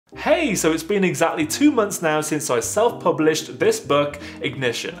Hey, so it's been exactly 2 months now since I self-published this book,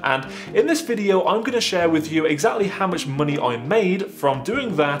 Ignition, and in this video I'm going to share with you exactly how much money I made from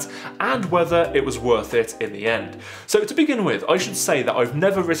doing that and whether it was worth it in the end. So to begin with, I should say that I've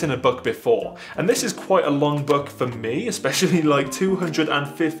never written a book before, and this is quite a long book for me, especially like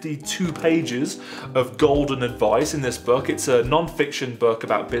 252 pages of golden advice in this book. It's a non-fiction book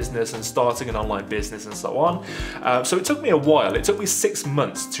about business and starting an online business and so on. So it took me a while. It took me 6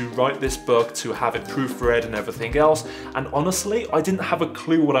 months to write this book, to have it proofread and everything else, and honestly I didn't have a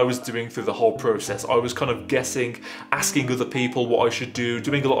clue what I was doing through the whole process. I was kind of guessing, asking other people what I should do,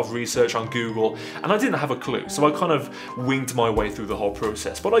 doing a lot of research on Google, and I didn't have a clue, so I kind of winged my way through the whole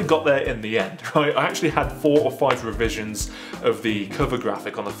process, but I got there in the end, right? I actually had 4 or 5 revisions of the cover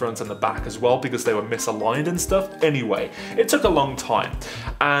graphic on the front and the back as well because they were misaligned and stuff. Anyway, it took a long time,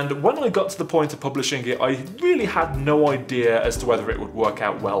 and when I got to the point of publishing it, I really had no idea as to whether it would work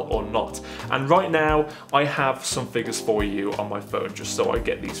out well or not. And right now I have some figures for you on my phone just so I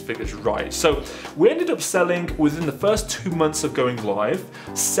get these figures right. So we ended up selling, within the first 2 months of going live,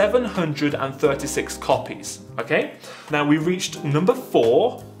 736 copies. Okay, now we reached number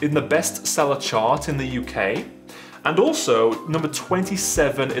 4 in the bestseller chart in the UK, and also number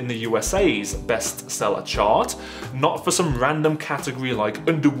 27 in the USA's bestseller chart, not for some random category like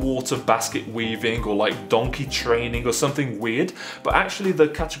underwater basket weaving or like donkey training or something weird, but actually the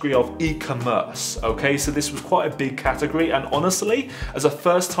category of e-commerce. Okay, so this was quite a big category, and honestly, as a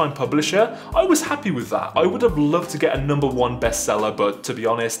first-time publisher, I was happy with that. I would have loved to get a number 1 bestseller, but to be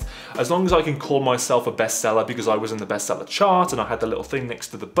honest, as long as I can call myself a bestseller because I was in the bestseller chart and I had the little thing next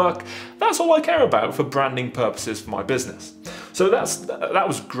to the book, that's all I care about for branding purposes for my business. So that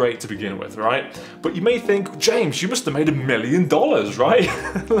was great to begin with, right? But you may think, James, you must have made $1 million, right?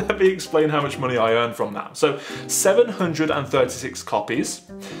 Let me explain how much money I earned from that. So 736 copies.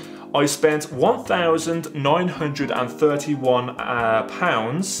 I spent £1,931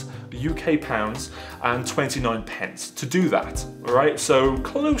 pounds, UK pounds, and 29 pence to do that, right? So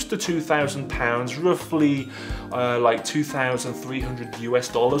close to £2,000, roughly like 2,300 US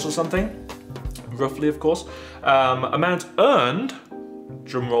dollars or something. Roughly, of course. Amount earned,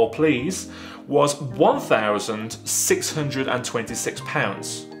 drum roll please, was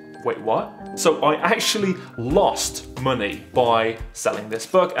 £1,626. Wait, what? So I actually lost money by selling this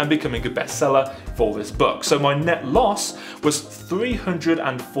book and becoming a bestseller for this book. So my net loss was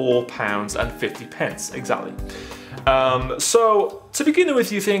 £304.50 exactly. So to begin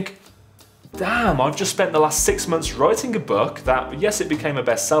with, you think, damn, I've just spent the last 6 months writing a book that, yes, it became a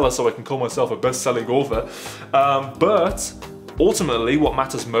bestseller, so I can call myself a best-selling author, but ultimately what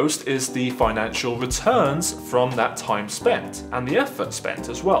matters most is the financial returns from that time spent and the effort spent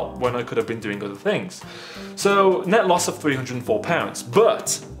as well, when I could have been doing other things. So net loss of £304,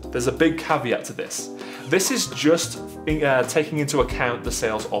 but there's a big caveat to this. This is just taking into account the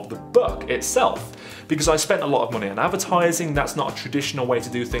sales of the book itself, because I spent a lot of money on advertising. That's not a traditional way to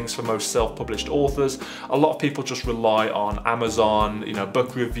do things for most self-published authors. A lot of people just rely on Amazon, you know,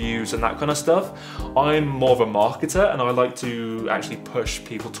 book reviews and that kind of stuff. I'm more of a marketer, and I like to actually push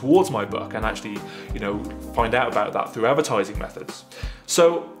people towards my book and actually, you know, find out about that through advertising methods.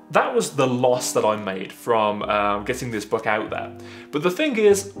 So that was the loss that I made from getting this book out there. But the thing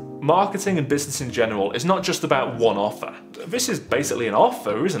is, marketing and business in general is not just about one offer. This is basically an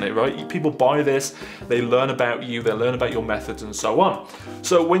offer, isn't it, right? People buy this, they learn about you, they learn about your methods and so on.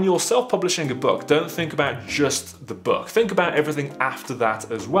 So when you're self-publishing a book, don't think about just the book. Think about everything after that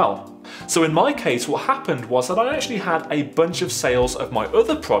as well. So in my case, what happened was that I actually had a bunch of sales of my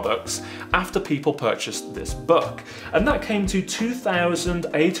other products after people purchased this book. And that came to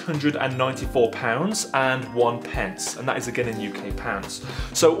 £2,894.01, and that is again in UK pounds.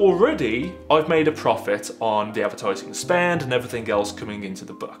 So already I've made a profit on the advertising spend and everything else coming into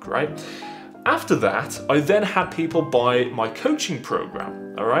the book, right? After that, I then had people buy my coaching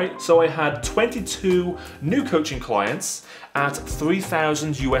program, all right? So I had 22 new coaching clients at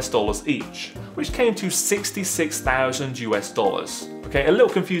 $3,000 US each, which came to $66,000 US. Okay, a little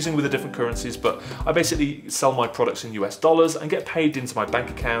confusing with the different currencies, but I basically sell my products in US dollars and get paid into my bank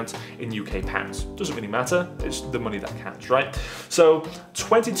account in UK pounds. Doesn't really matter, it's the money that counts, right? So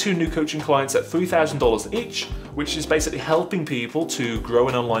 22 new coaching clients at $3,000 each, which is basically helping people to grow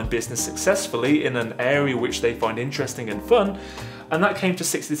an online business successfully in an area which they find interesting and fun, and that came to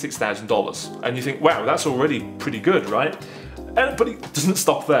 $66,000. And you think, wow, that's already pretty good, right? But it doesn't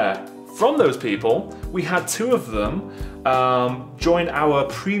stop there. From those people, we had 2 of them join our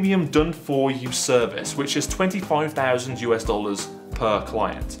premium done for you service, which is $25,000 US per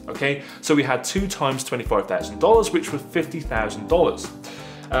client. Okay, so we had 2 times $25,000, which was $50,000.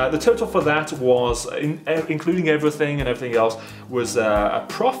 The total for that was, including everything and everything else, was a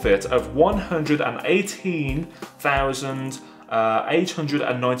profit of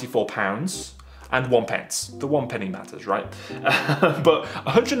 £118,894 and 1 pence. The 1 penny matters, right? But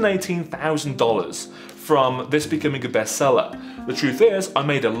 $118,000 from this becoming a bestseller. The truth is, I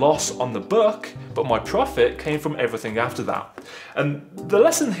made a loss on the book, but my profit came from everything after that. And the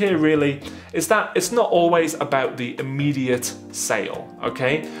lesson here really is that it's not always about the immediate sale,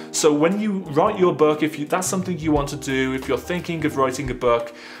 okay? So when you write your book, if that's something you want to do, if you're thinking of writing a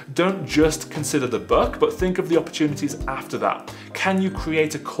book, don't just consider the book, but think of the opportunities after that. Can you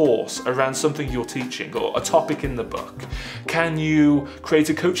create a course around something you're teaching or a topic in the book? Can you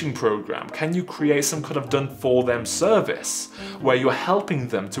create a coaching program? Can you create some kind of done for them service where you're helping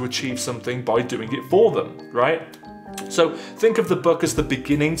them to achieve something by doing it for them, right? So think of the book as the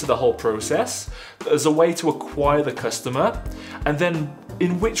beginning to the whole process, as a way to acquire the customer, and then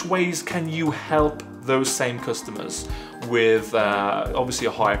in which ways can you help those same customers with obviously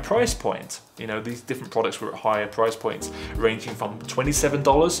a higher price point. You know, these different products were at higher price points, ranging from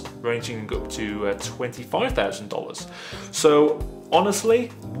 $27, ranging up to $25,000. So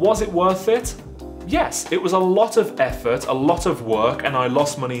honestly, was it worth it? Yes, it was a lot of effort, a lot of work, and I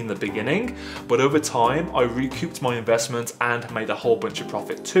lost money in the beginning, but over time I recouped my investment and made a whole bunch of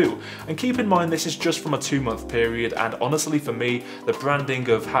profit too. And keep in mind, this is just from a 2-month period, and honestly for me, the branding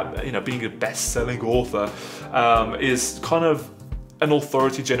of being a best-selling author is kind of an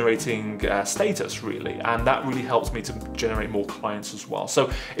authority generating status really, and that really helps me to generate more clients as well. So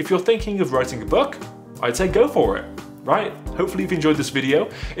if you're thinking of writing a book, I'd say go for it. Right? Hopefully you've enjoyed this video.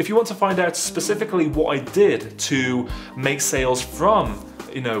 If you want to find out specifically what I did to make sales from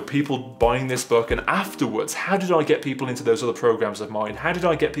people buying this book, and afterwards, how did I get people into those other programs of mine? How did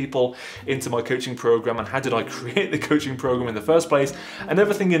I get people into my coaching program, and how did I create the coaching program in the first place, and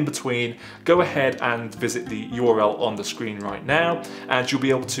everything in between, go ahead and visit the URL on the screen right now, and you'll be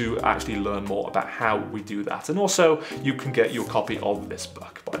able to actually learn more about how we do that. And also, you can get your copy of this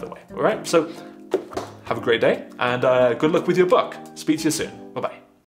book, by the way. All right, so have a great day, and good luck with your book. Speak to you soon. Bye-bye.